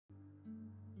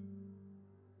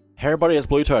Hey everybody, it's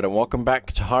BlueToad and welcome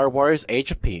back to Hyrule Warriors Age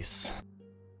of Peace.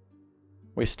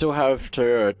 We still have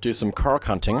to do some Korok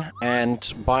hunting,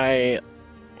 and by...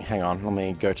 hang on, let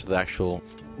me go to the actual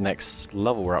next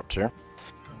level we're up to.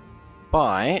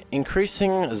 By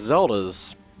increasing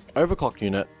Zelda's overclock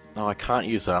unit... oh, I can't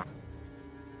use her.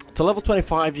 To level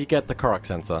 25 you get the Korok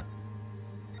sensor.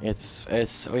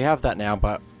 We have that now,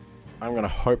 but I'm gonna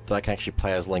hope that I can actually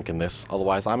play as Link in this,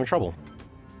 otherwise I'm in trouble.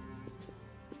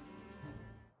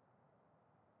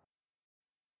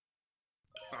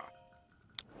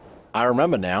 I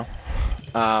remember now.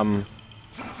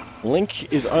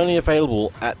 Link is only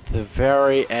available at the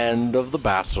very end of the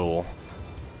battle.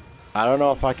 I don't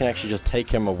know if I can actually just take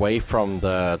him away from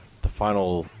the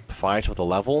final fight of the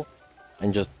level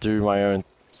and just do my own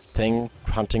thing,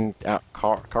 hunting out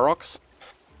Koroks.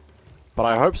 But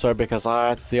I hope so, because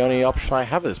it's the only option I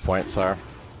have at this point, so...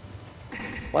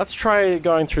 let's try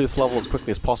going through this level as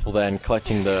quickly as possible then,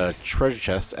 collecting the treasure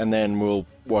chests, and then we'll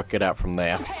work it out from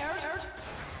there.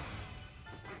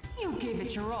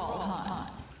 Your all,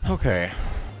 huh? Okay.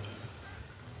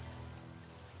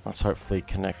 Let's hopefully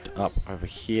connect up over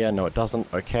here. No, it doesn't.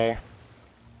 Okay.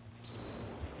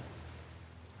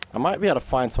 I might be able to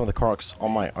find some of the Koroks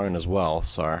on my own as well,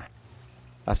 so...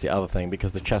 that's the other thing,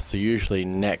 because the chests are usually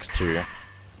next to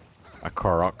a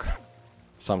Korok.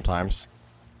 Sometimes.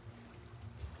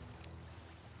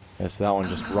 There's that one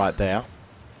just right there.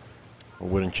 A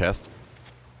wooden chest.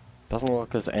 Doesn't look like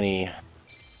there's any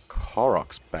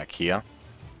Koroks back here.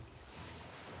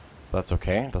 That's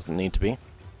okay, doesn't need to be.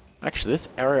 Actually, this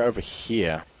area over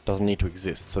here doesn't need to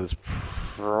exist, so there's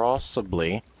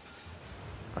possibly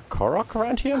a Korok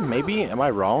around here? Maybe? Am I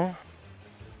wrong?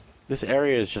 This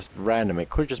area is just random. It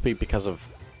could just be because of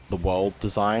the world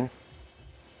design.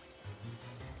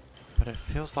 But it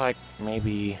feels like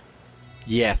maybe...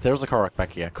 yes, there's a Korok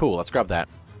back here. Cool, let's grab that.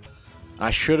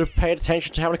 I should have paid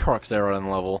attention to how many Koroks there are on the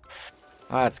level.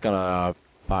 That's gonna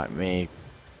bite me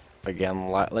again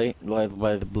later.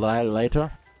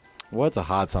 Words are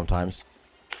hard sometimes.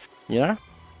 You know?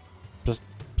 Just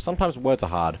sometimes words are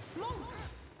hard.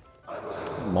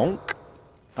 Monk?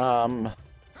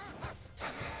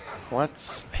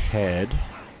 Let's head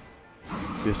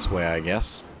this way, I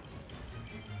guess.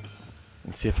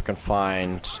 And see if I can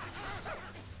find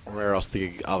where else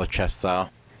the other chests are.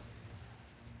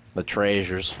 The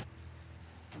treasures.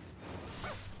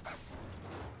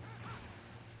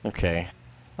 Okay.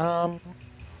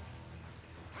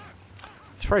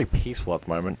 It's very peaceful at the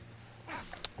moment,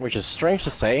 which is strange to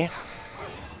say,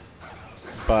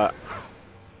 but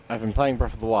I've been playing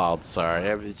Breath of the Wild, so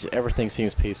everything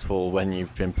seems peaceful when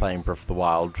you've been playing Breath of the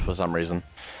Wild for some reason.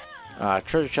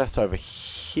 Treasure chest over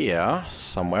here,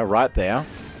 somewhere, right there.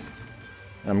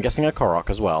 And I'm guessing a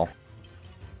Korok as well.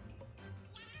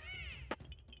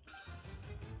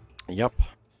 Yup.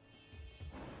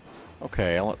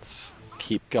 Okay, let's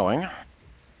keep going.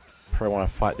 Probably want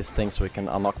to fight this thing so we can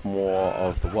unlock more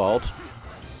of the world.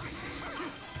 Just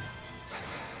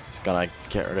gonna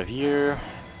get rid of you.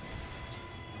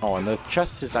 Oh, and the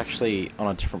chest is actually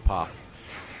on a different path.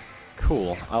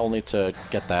 Cool, I'll need to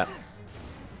get that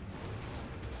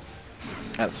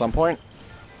at some point.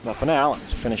 But for now,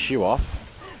 let's finish you off.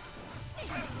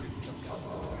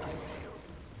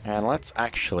 And let's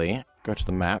actually go to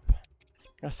the map. I'm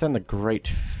gonna send the Great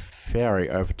Fairy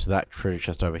over to that treasure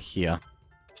chest over here.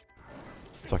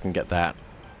 So I can get that.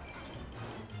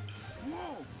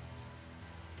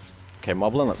 Okay,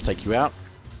 Moblin, let's take you out.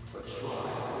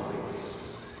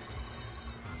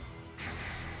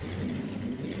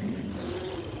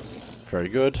 Very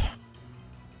good.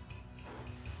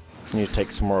 Need to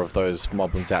take some more of those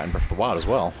Moblins out in Breath of the Wild as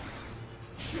well.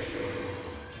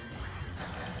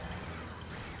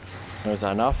 Is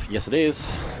that enough? Yes, it is.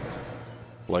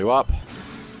 Blow you up.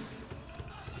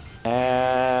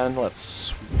 And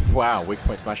let's... wow, weak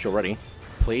point smash already.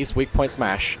 Please, weak point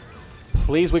smash.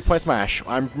 Please, weak point smash.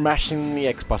 I'm mashing the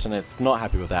X button. It's not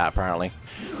happy with that, apparently.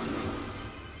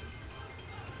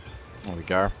 There we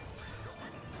go.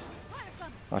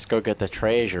 Let's go get the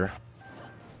treasure.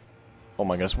 Oh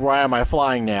my goodness, why am I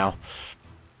flying now?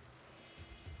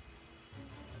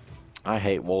 I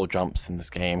hate wall jumps in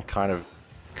this game. Kind of...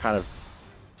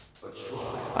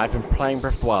 I've been playing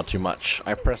Breath of the Wild too much.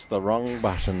 I pressed the wrong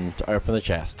button to open the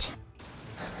chest.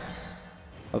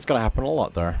 That's gonna happen a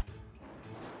lot though.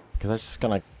 Because that's just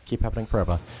gonna keep happening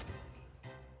forever.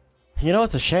 You know,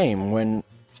 it's a shame when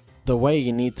the way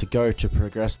you need to go to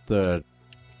progress the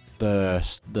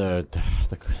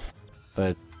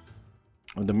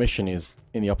mission is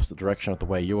in the opposite direction of the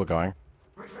way you were going.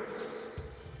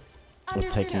 With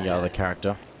taking the other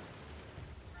character.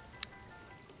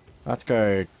 Let's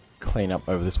go clean up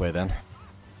over this way then.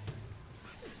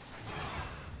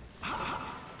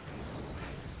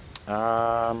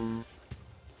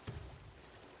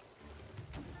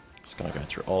 Just gonna go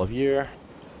through all of you.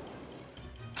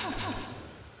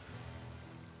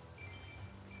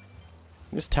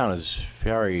 This town is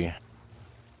very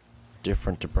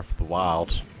different to Breath of the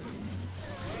Wild.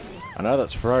 I know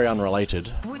that's very unrelated,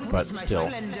 but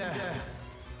still.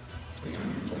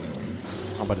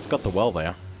 Oh, but it's got the well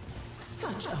there,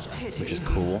 which is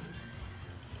cool.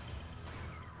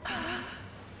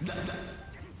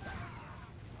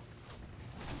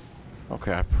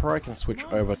 Okay, I probably can switch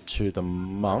over to the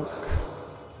monk,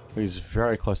 who's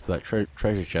very close to that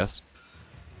treasure chest.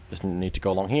 Just need to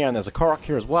go along here, and there's a Korok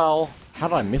here as well. How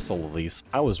did I miss all of these?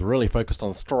 I was really focused on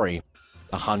the story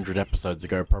 100 episodes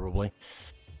ago, probably.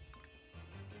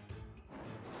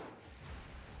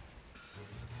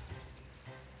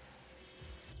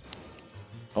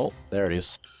 Oh, there it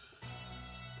is.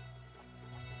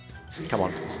 Come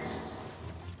on.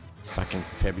 Back in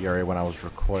February when I was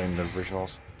recording the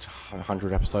originals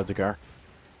 100 episodes ago.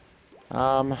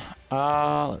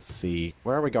 Let's see.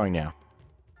 Where are we going now?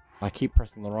 I keep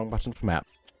pressing the wrong button for map.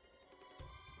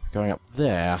 Going up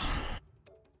there.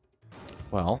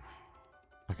 Well,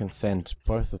 I can send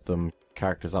both of them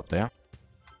characters up there.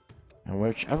 And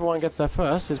whichever one gets there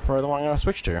first is probably the one I'm going to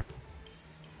switch to.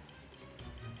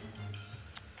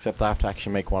 Except I have to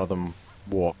actually make one of them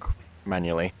walk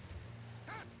manually.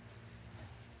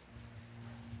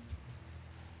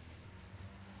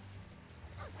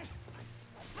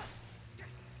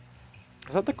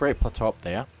 Is that the Great Plateau up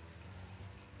there?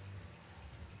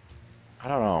 I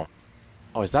don't know.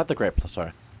 Oh, is that the Great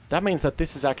Plateau? That means that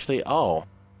this is actually... Oh,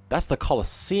 that's the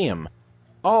Colosseum.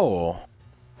 Oh,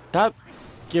 that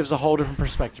gives a whole different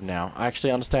perspective now. I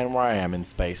actually understand where I am in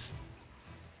space.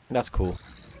 That's cool.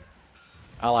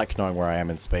 I like knowing where I am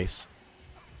in space.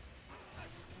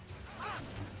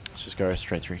 Let's just go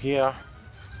straight through here.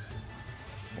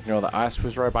 Ignore the Ice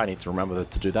Whiz robe. I need to remember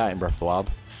to do that in Breath of the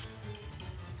Wild.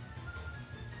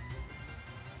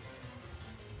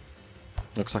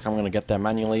 Looks like I'm going to get there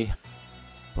manually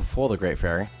before the Great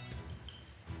Fairy.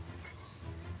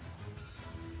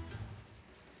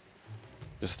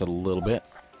 Just a little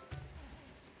bit.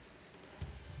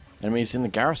 Enemies in the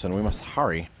garrison. We must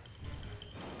hurry.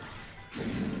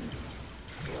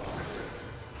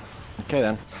 Okay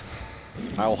then.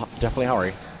 I will definitely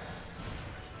hurry.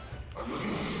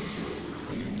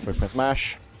 Quick press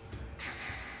smash.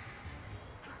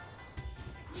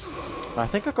 I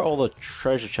think I got all the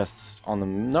treasure chests on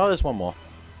them. No, there's one more.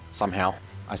 Somehow.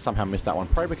 I somehow missed that one.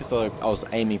 Probably because I was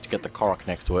aiming to get the Korok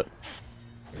next to it.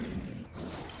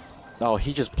 Oh,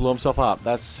 he just blew himself up.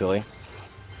 That's silly.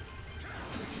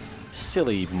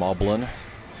 Silly Moblin.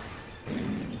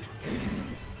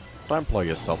 Don't blow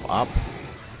yourself up.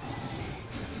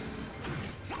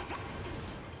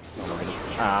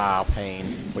 Ah,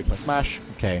 pain. Weakness smash.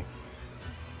 Okay.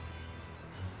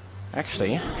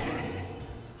 Actually...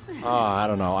 I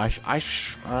don't know. I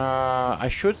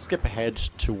should skip ahead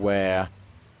to where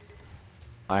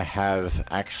I have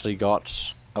actually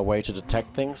got a way to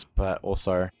detect things, but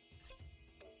also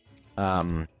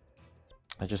I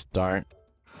just don't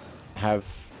have...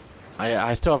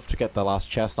 I still have to get the last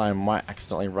chest. I might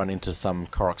accidentally run into some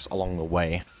Koroks along the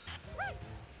way.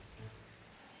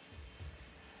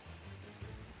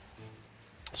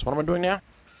 So what am I doing now?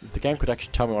 The game could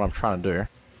actually tell me what I'm trying to do.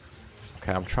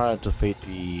 Okay, I'm trying to defeat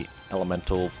the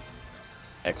elemental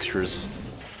extras.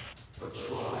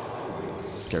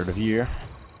 Get rid of you.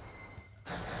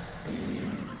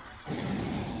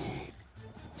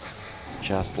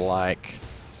 Just like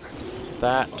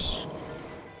that.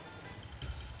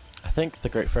 I think the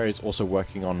Great Fairy is also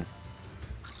working on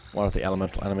one of the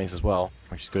elemental enemies as well,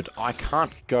 which is good. I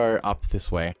can't go up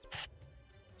this way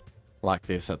like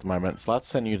this at the moment, so let's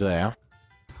send you there.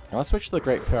 Now let's switch to the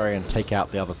Great Fairy and take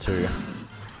out the other two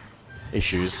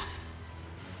issues.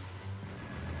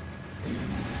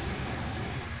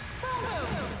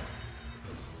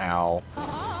 Ow.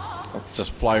 Let's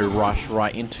just flow rush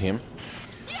right into him.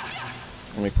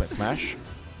 Let me quit smash.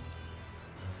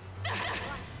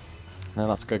 Now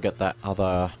let's go get that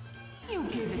other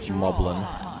Moblin.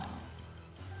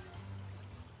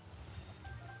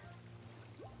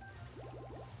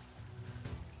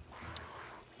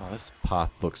 Oh, this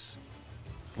path looks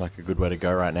like a good way to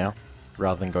go right now,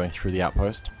 rather than going through the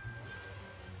outpost.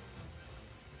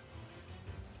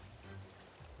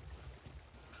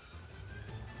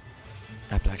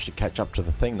 I have to actually catch up to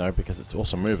the thing though, because it's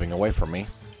also moving away from me.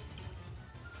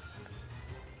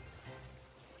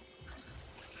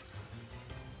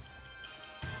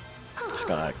 Just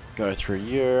gonna go through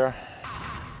here.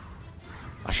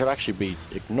 I should actually be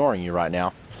ignoring you right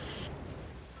now.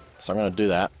 So I'm gonna do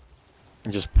that.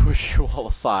 And just push you all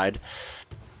aside.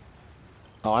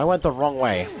 Oh, I went the wrong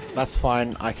way. That's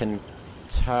fine. I can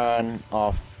turn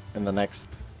off in the next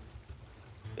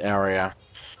area.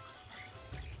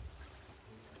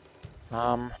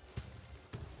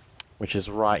 Which is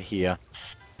right here.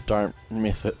 Don't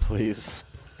miss it, please.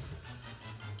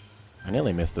 I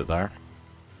nearly missed it though.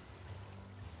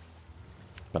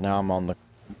 But now I'm on the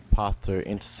path to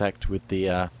intersect with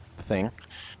the thing.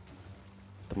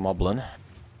 The moblin.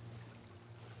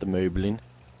 The moblin.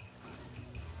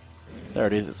 There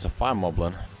it is, it's a fire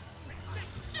moblin.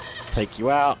 Let's take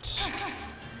you out.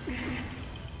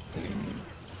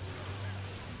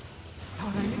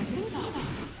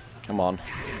 Come on.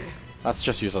 Let's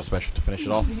just use our special to finish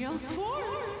it off. Here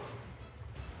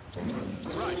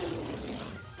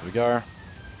we go.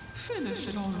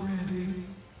 Finished already.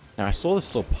 Now I saw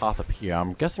this little path up here.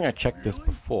 I'm guessing I checked this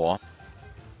before.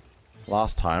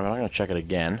 Last time, and I'm gonna check it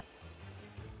again.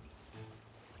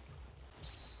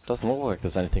 Doesn't look like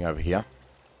there's anything over here.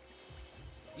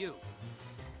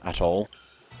 At all.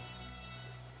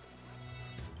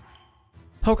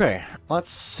 Okay,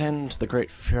 let's send the Great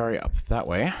Fairy up that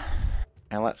way.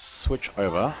 And let's switch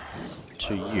over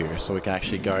to you, so we can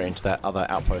actually go into that other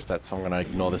outpost that I'm going to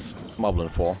ignore this moblin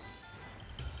for.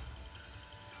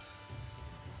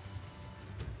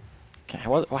 Okay,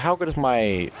 how good is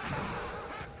my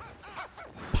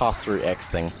pass-through X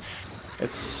thing?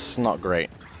 It's not great.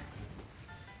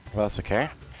 Well, that's okay.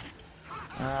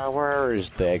 Where is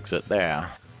the exit?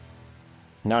 There.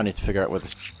 Now I need to figure out where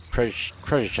this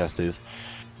treasure chest is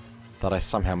that I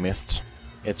somehow missed.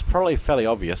 It's probably fairly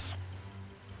obvious.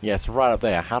 Yeah, it's right up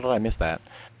there. How did I miss that?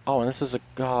 Oh, and this is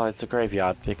it's a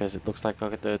graveyard because it looks like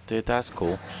that's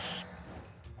cool.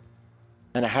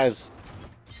 And it has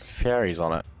fairies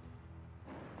on it.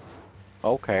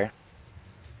 Okay.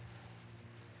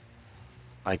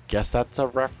 I guess that's a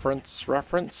reference?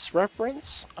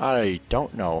 I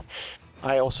don't know.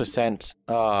 I also sent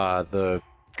the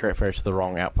Great Fairy to the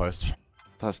wrong outpost.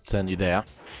 Let's send you there.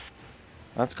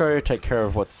 Let's go take care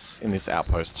of what's in this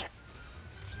outpost.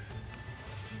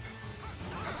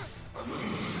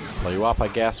 Blow you up, I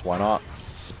guess. Why not?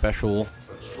 Special.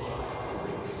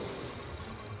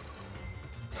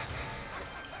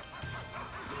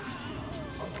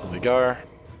 There we go.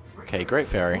 Okay, Great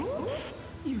Fairy.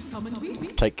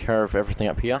 Let's take care of everything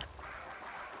up here.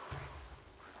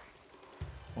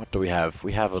 What do we have?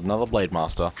 We have another Blade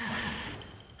Master.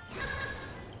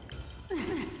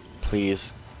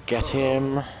 Please get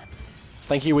him.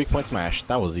 Thank you, weak point smash.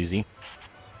 That was easy.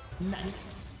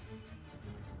 Nice.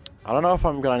 I don't know if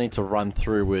I'm gonna need to run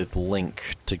through with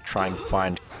Link to try and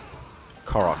find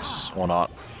Koroks or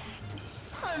not.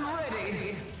 I'm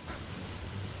ready.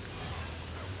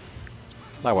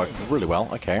 That worked really well.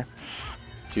 Okay.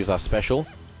 Let's use our special.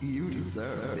 You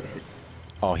deserve this.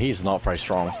 Oh, he's not very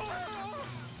strong.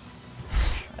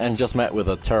 And just met with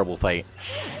a terrible fate.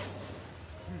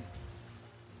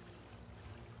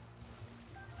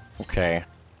 Okay.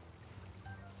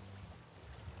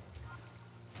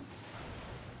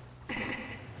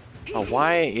 Oh,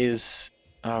 why is...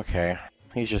 Okay.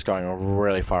 He's just going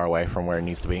really far away from where he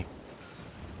needs to be.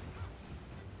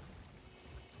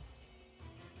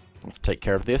 Let's take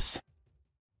care of this.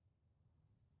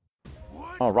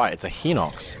 Oh, right, it's a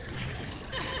Hinox.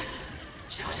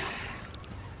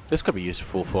 This could be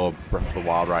useful for Breath of the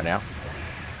Wild right now.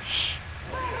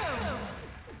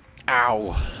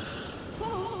 Ow!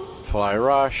 Fly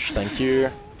Rush, thank you.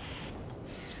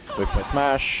 Weak point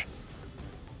smash.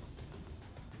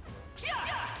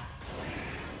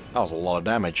 That was a lot of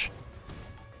damage.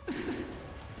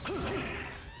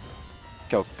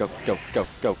 Go, go, go, go,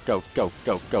 go, go, go,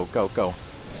 go, go, go, go.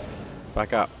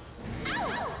 Back up.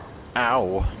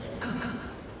 Ow.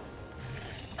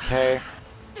 Okay.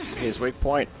 Here's weak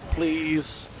point,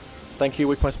 please. Thank you,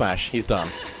 weak point smash. He's done.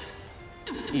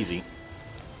 Easy.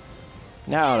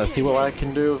 Now let's see what I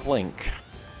can do with Link.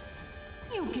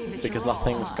 Because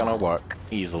nothing's gonna work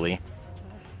easily.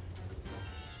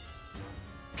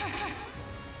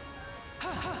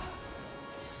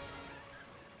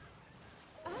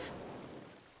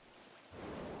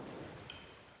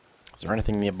 Is there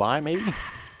anything nearby, maybe?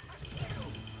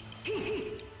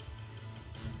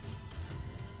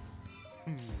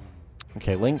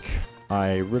 Okay, Link.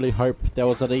 I really hope there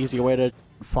was an easier way to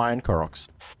find Koroks.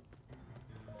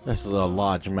 This is a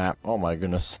large map. Oh my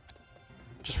goodness.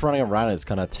 Just running around it's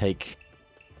gonna take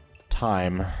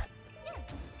time.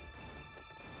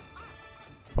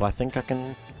 But I think I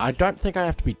can... I don't think I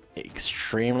have to be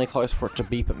extremely close for it to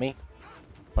beep at me.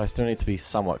 But I still need to be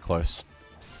somewhat close.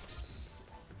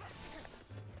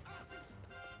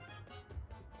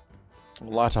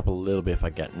 Light up a little bit if I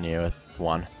get near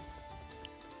one.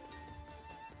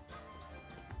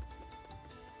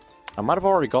 I might have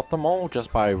already got them all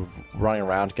just by running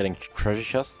around getting treasure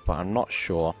chests, but I'm not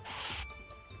sure.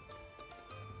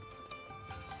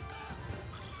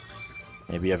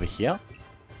 Maybe over here?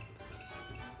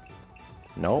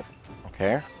 Nope.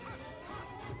 Okay.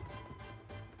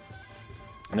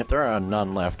 And if there are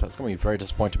none left, it's going to be very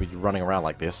disappointing to be running around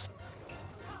like this.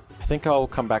 I think I'll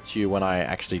come back to you when I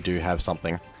actually do have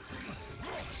something.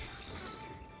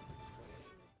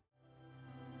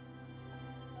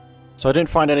 So I didn't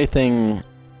find anything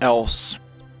else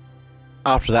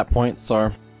after that point,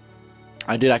 so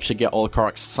I did actually get all the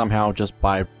Koroks somehow just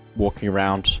by walking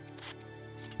around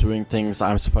doing things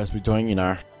I'm supposed to be doing, you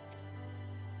know.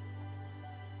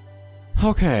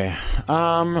 Okay,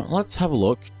 let's have a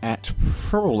look at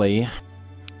probably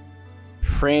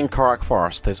freeing Korok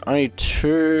Forest. There's only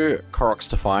 2 Koroks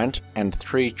to find and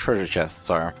 3 treasure chests,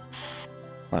 so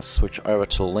let's switch over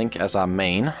to Link as our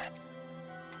main.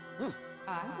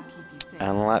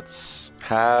 And let's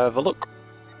have a look.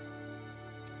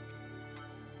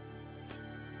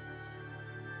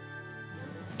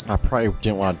 I probably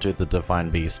didn't want to do the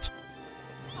Divine Beast.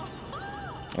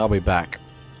 I'll be back.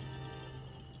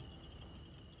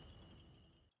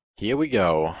 Here we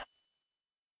go.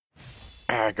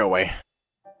 Go away.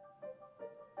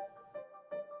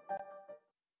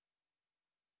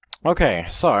 Okay,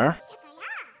 so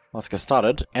let's get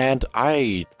started. And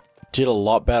I did a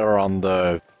lot better on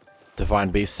the Divine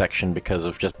Beast section because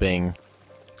of just being...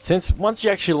 Since once you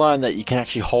actually learn that you can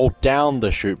actually hold down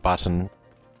the shoot button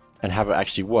and have it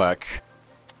actually work,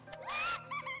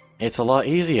 it's a lot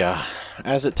easier,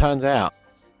 as it turns out.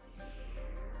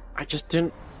 I just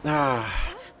didn't...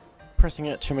 pressing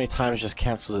it too many times just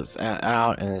cancels it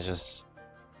out, and it's just...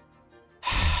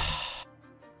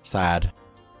 sad.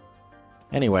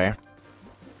 Anyway.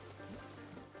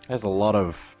 There's a lot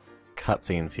of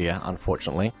cutscenes here,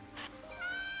 unfortunately.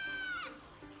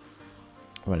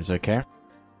 But it's okay,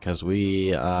 because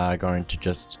we are going to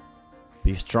just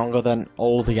be stronger than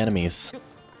all the enemies.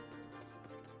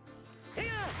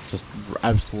 Just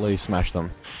absolutely smash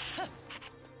them.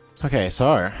 Okay,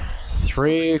 so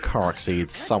 3 Korok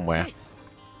seeds somewhere.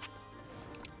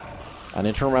 I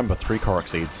need to remember 3 Korok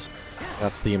seeds.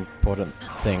 That's the important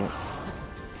thing.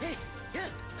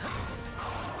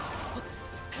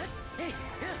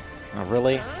 Oh,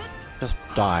 really? Just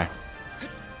die.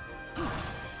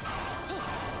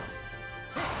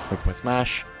 Quick point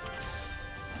smash.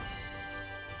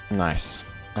 Nice.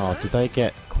 Oh, did they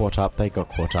get caught up? They got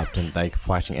caught up, didn't they?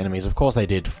 Fighting enemies. Of course they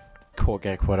did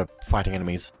get caught up fighting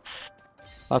enemies.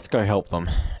 Let's go help them.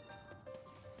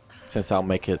 Since that'll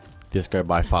make this go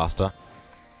by faster.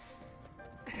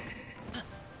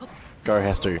 Go,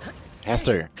 Hestu.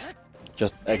 Hestu!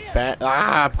 Just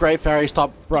Great Fairy,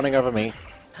 stop running over me.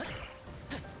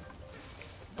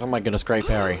 Oh my goodness, Great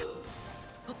Fairy.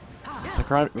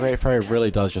 The Great Fairy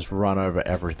really does just run over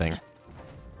everything.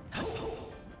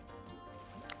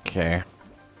 Okay.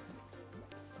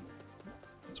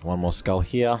 There's one more skull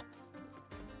here.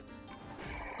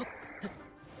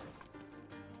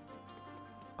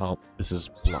 Oh, this is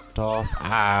blocked off.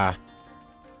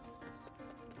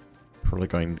 Probably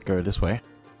going to go this way.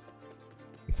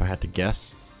 If I had to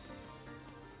guess.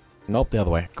 Nope, the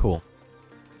other way. Cool.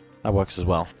 That works as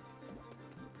well.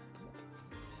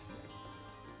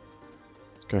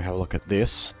 Let's go have a look at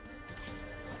this.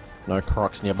 No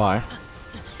Koroks nearby.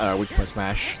 Weak point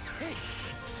smash.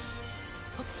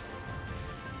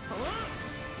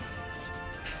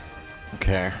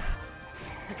 Okay.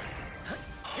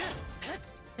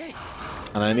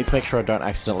 And I need to make sure I don't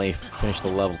accidentally finish the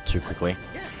level too quickly.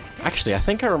 Actually, I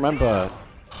think I remember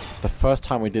the first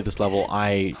time we did this level,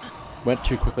 I went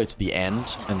too quickly to the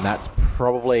end, and that's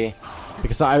probably...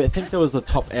 Because I think there was the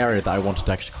top area that I wanted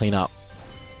to actually clean up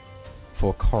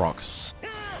for Koroks.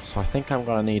 So I think I'm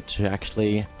gonna need to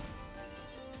actually...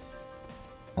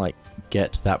 like,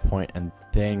 get to that point and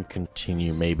then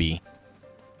continue, maybe.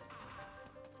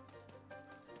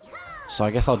 So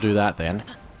I guess I'll do that then.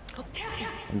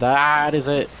 And that is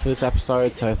it for this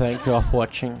episode, so thank you all for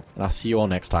watching, and I'll see you all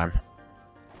next time.